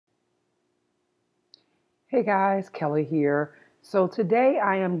Hey guys, Kelly here. So today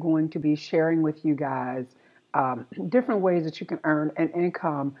I am going to be sharing with you guys different ways that you can earn an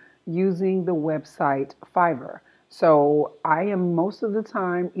income using the website Fiverr. So I am most of the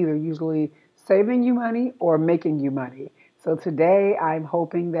time either usually saving you money or making you money. So today I'm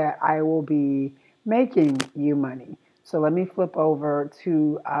hoping that I will be making you money. So let me flip over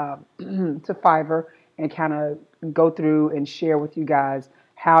to to Fiverr and kind of go through and share with you guys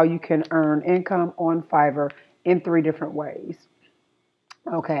how you can earn income on Fiverr in three different ways.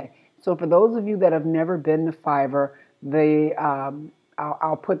 Okay, so for those of you that have never been to Fiverr,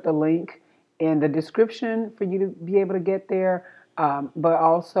 I'll put the link in the description for you to be able to get there. But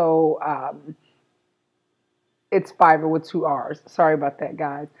also, it's Fiverr with two R's. Sorry about that,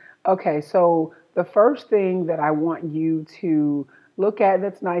 guys. Okay, so the first thing that I want you to look at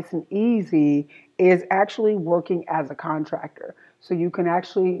that's nice and easy is actually working as a contractor. So you can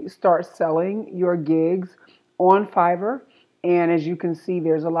actually start selling your gigs on Fiverr. And as you can see,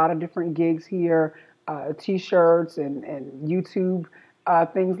 there's a lot of different gigs here, t-shirts and YouTube,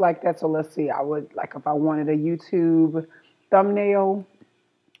 things like that. So let's see, I would like if I wanted a YouTube thumbnail,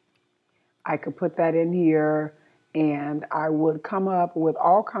 I could put that in here and I would come up with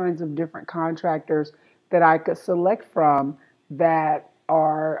all kinds of different contractors that I could select from that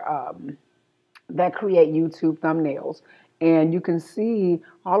are that create YouTube thumbnails. And you can see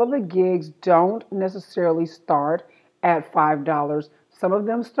all of the gigs don't necessarily start at $5. Some of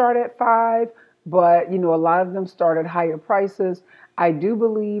them start at 5, but a lot of them start at higher prices. I do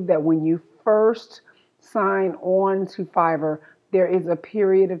believe that when you first sign on to Fiverr, there is a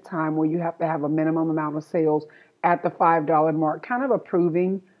period of time where you have to have a minimum amount of sales at the $5 mark, kind of a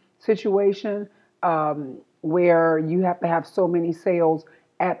proving situation where you have to have so many sales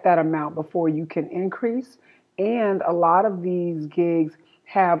at that amount before you can increase. And a lot of these gigs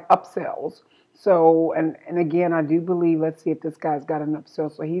have upsells. So, and again, I do believe, let's see if this guy's got an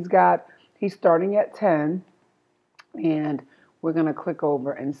upsell. So he's starting at 10 and we're going to click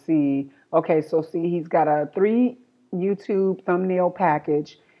over and see. Okay, so see, he's got a 3 YouTube thumbnail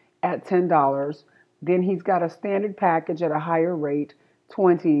package at $10. Then he's got a standard package at a higher rate,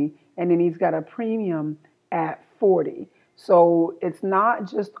 20, and then he's got a premium at 40. So it's not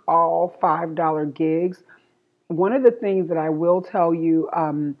just all $5 gigs. One of the things that I will tell you,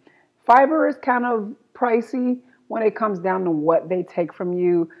 Fiverr is kind of pricey when it comes down to what they take from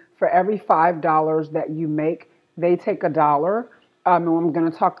you. For every $5 that you make, they take $1. And I'm going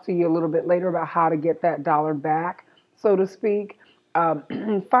to talk to you a little bit later about how to get that dollar back, so to speak.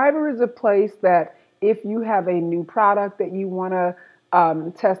 Fiverr is a place that if you have a new product that you want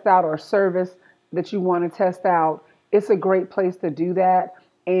to test out or service that you want to test out, it's a great place to do that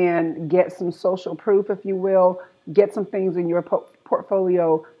and get some social proof, if you will, get some things in your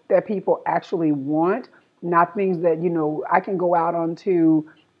portfolio that people actually want, not things that, I can go out onto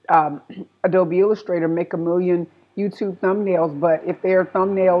Adobe Illustrator, make a million YouTube thumbnails, but if they're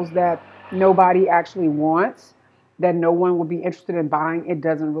thumbnails that nobody actually wants, that no one will be interested in buying, it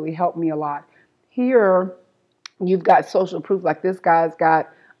doesn't really help me a lot. Here, you've got social proof, like this guy's got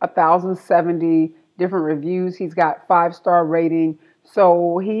 1,070 different reviews. He's got 5-star rating.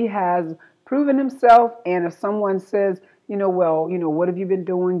 So he has proven himself. And if someone says, what have you been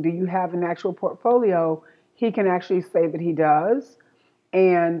doing? Do you have an actual portfolio? He can actually say that he does.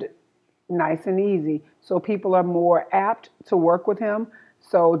 And nice and easy. So people are more apt to work with him.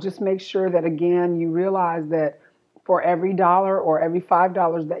 So just make sure that, again, you realize that for every dollar or every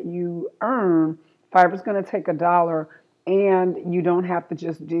 $5 that you earn, Fiverr's going to take $1, and you don't have to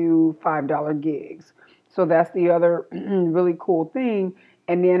just do $5 gigs. So that's the other really cool thing.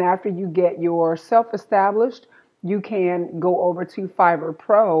 And then after you get yourself established, you can go over to Fiverr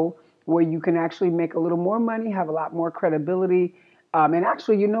Pro, where you can actually make a little more money, have a lot more credibility. And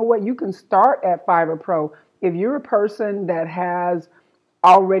actually, you know what? You can start at Fiverr Pro. If you're a person that has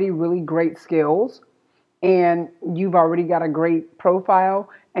already really great skills and you've already got a great profile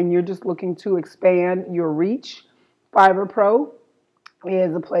and you're just looking to expand your reach, Fiverr Pro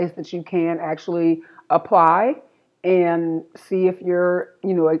is a place that you can actually apply and see if you're,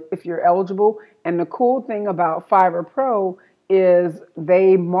 if you're eligible. And the cool thing about Fiverr Pro is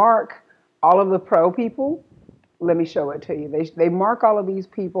they mark all of the pro people. Let me show it to you. They mark all of these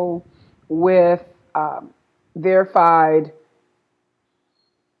people with verified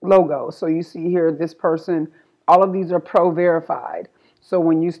logos. So you see here, this person, all of these are pro verified. So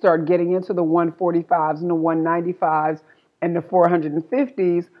when you start getting into the 145s and the 195s and the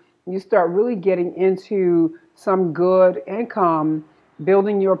 450s, you start really getting into some good income,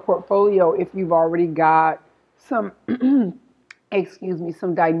 building your portfolio if you've already got some, excuse me,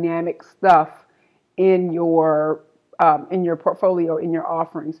 some dynamic stuff in your portfolio, in your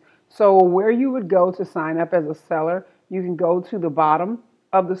offerings. So where you would go to sign up as a seller, you can go to the bottom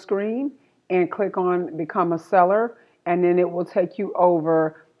of the screen and click on become a seller, and then it will take you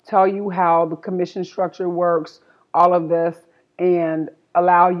over, tell you how the commission structure works, all of this, and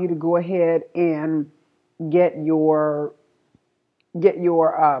allow you to go ahead and get your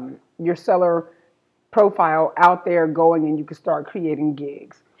your seller profile out there going, and you can start creating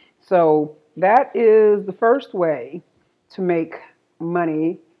gigs. So that is the first way to make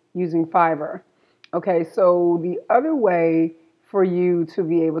money using Fiverr. Okay, so the other way for you to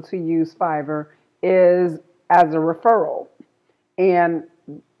be able to use Fiverr is as a referral. And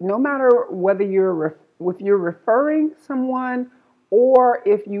no matter whether if you're referring someone or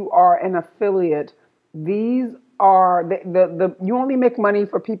if you are an affiliate, these are the you only make money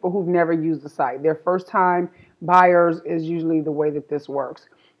for people who've never used the site. Their first time buyers is usually the way that this works.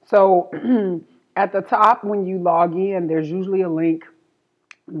 So at the top when you log in, there's usually a link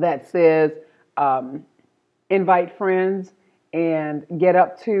that says invite friends and get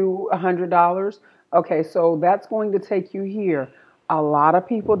up to $100. Okay, so that's going to take you here. A lot of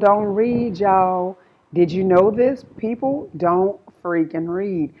people don't read, y'all. Did you know this? People don't freaking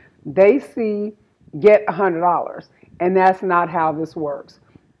read. They see get $100, and that's not how this works.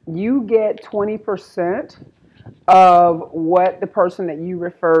 You get 20% of what the person that you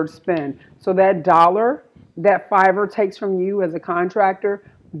referred spend. So that dollar that Fiverr takes from you as a contractor,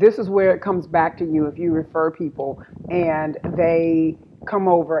 this is where it comes back to you if you refer people and they come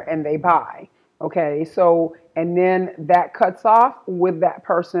over and they buy. Okay, so, and then that cuts off with that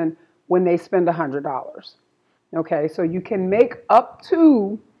person when they spend $100. Okay, so you can make up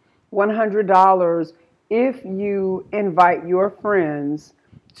to $100 if you invite your friends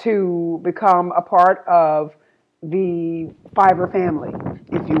to become a part of the Fiverr family,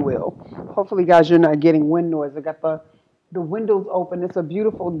 if you will. Hopefully, guys, you're not getting wind noise. I got the windows open. It's a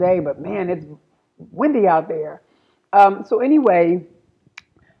beautiful day, but man, it's windy out there. So anyway,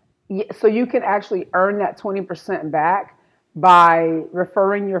 so you can actually earn that 20% back by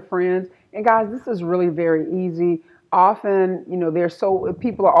referring your friends. And guys, this is really very easy. Often,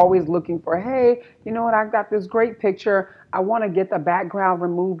 people are always looking for, hey, you know what, I've got this great picture. I want to get the background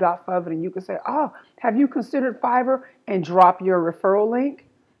removed off of it. And you can say, oh, have you considered Fiverr? And drop your referral link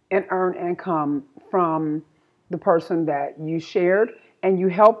and earn income from the person that you shared. And you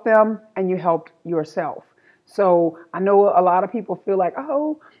help them and you helped yourself. So I know a lot of people feel like,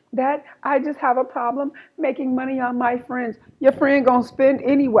 oh, that I just have a problem making money on my friends. Your friend gonna spend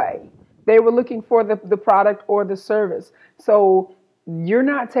anyway. They were looking for the product or the service. So you're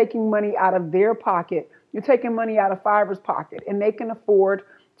not taking money out of their pocket. You're taking money out of Fiverr's pocket, and they can afford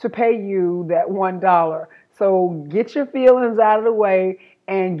to pay you that $1. So get your feelings out of the way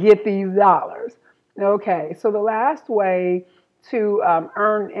and get these dollars. Okay, so the last way to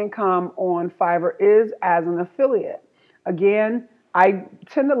earn income on Fiverr is as an affiliate. Again, I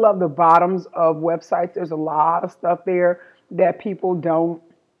tend to love the bottoms of websites. There's a lot of stuff there that people don't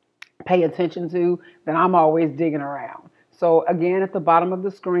pay attention to that I'm always digging around. So again, at the bottom of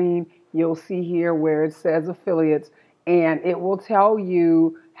the screen, you'll see here where it says affiliates, and it will tell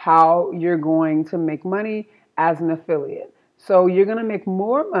you how you're going to make money as an affiliate. So you're going to make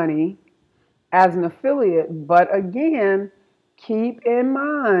more money as an affiliate, but again, keep in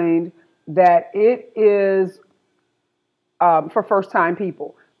mind that it is for first-time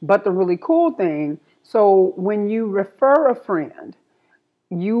people. But the really cool thing, so when you refer a friend,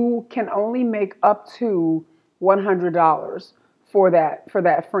 you can only make up to $100 for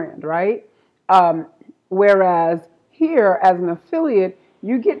that friend, right? Whereas here, as an affiliate,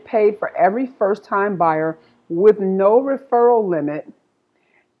 you get paid for every first-time buyer with no referral limit.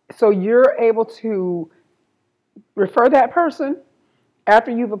 So you're able to refer that person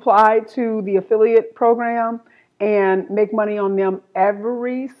after you've applied to the affiliate program and make money on them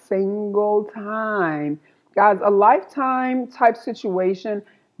every single time. Guys, a lifetime type situation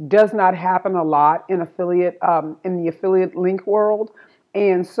does not happen a lot in the affiliate link world.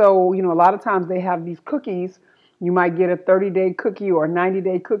 And so, a lot of times they have these cookies. You might get a 30-day cookie or a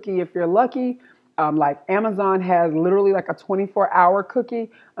 90-day cookie if you're lucky. Like Amazon has literally like a 24-hour cookie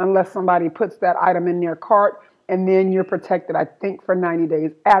unless somebody puts that item in their cart, and then you're protected, I think, for 90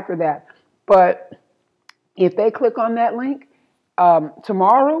 days after that. But if they click on that link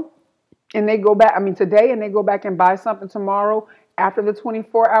tomorrow and they go back, today, and they go back and buy something tomorrow after the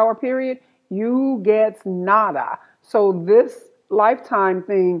 24-hour period, you get nada. So this lifetime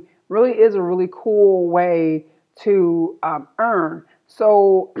thing really is a really cool way to earn.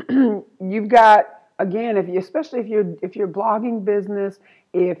 So you've got, again, especially if you're blogging business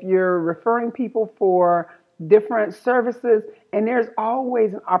if you're referring people for different services, and there's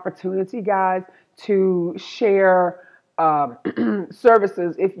always an opportunity, guys, to share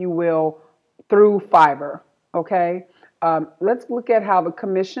services, if you will, through Fiverr. Okay, let's look at how the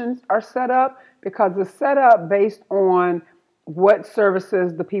commissions are set up, because it's set up based on what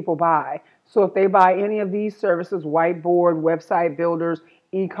services the people buy. So if they buy any of these services, whiteboard, website builders,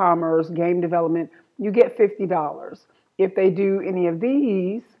 e-commerce, game development, you get $50. If they do any of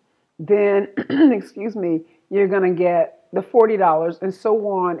these, then, excuse me, you're going to get the $40, and so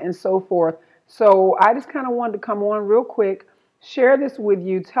on and so forth. So I just kind of wanted to come on real quick, share this with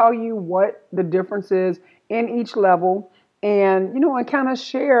you, tell you what the difference is in each level, and, and kind of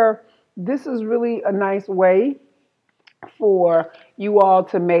share this is really a nice way for you all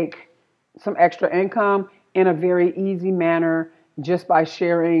to make some extra income in a very easy manner, just by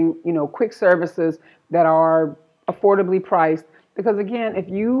sharing, quick services that are affordably priced. Because again, if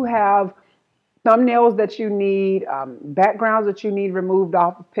you have thumbnails that you need, backgrounds that you need removed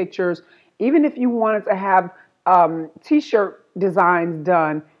off of pictures, even if you wanted to have t-shirt designs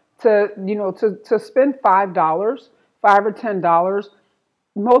done, to spend $5, $5 or $10,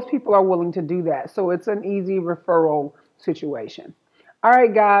 most people are willing to do that. So it's an easy referral situation. All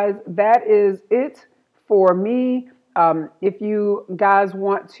right, guys, that is it for me. If you guys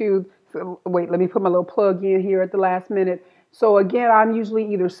want to, wait, let me put my little plug in here at the last minute. So again, I'm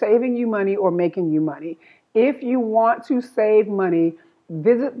usually either saving you money or making you money. If you want to save money,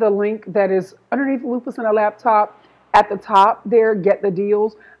 visit the link that is underneath Lupus in a Laptop. At the top there, get the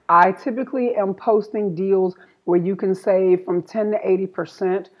deals. I typically am posting deals where you can save from 10 to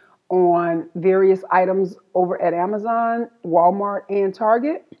 80% on various items over at Amazon, Walmart, and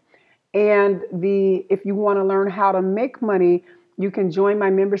Target. And if you want to learn how to make money, you can join my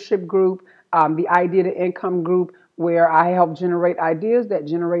membership group, the Idea to Income group, where I help generate ideas that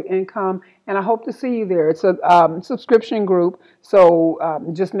generate income. And I hope to see you there. It's a subscription group, so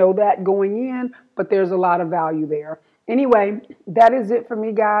just know that going in, but there's a lot of value there. Anyway, that is it for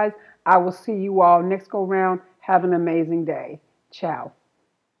me, guys. I will see you all next go round. Have an amazing day. Ciao.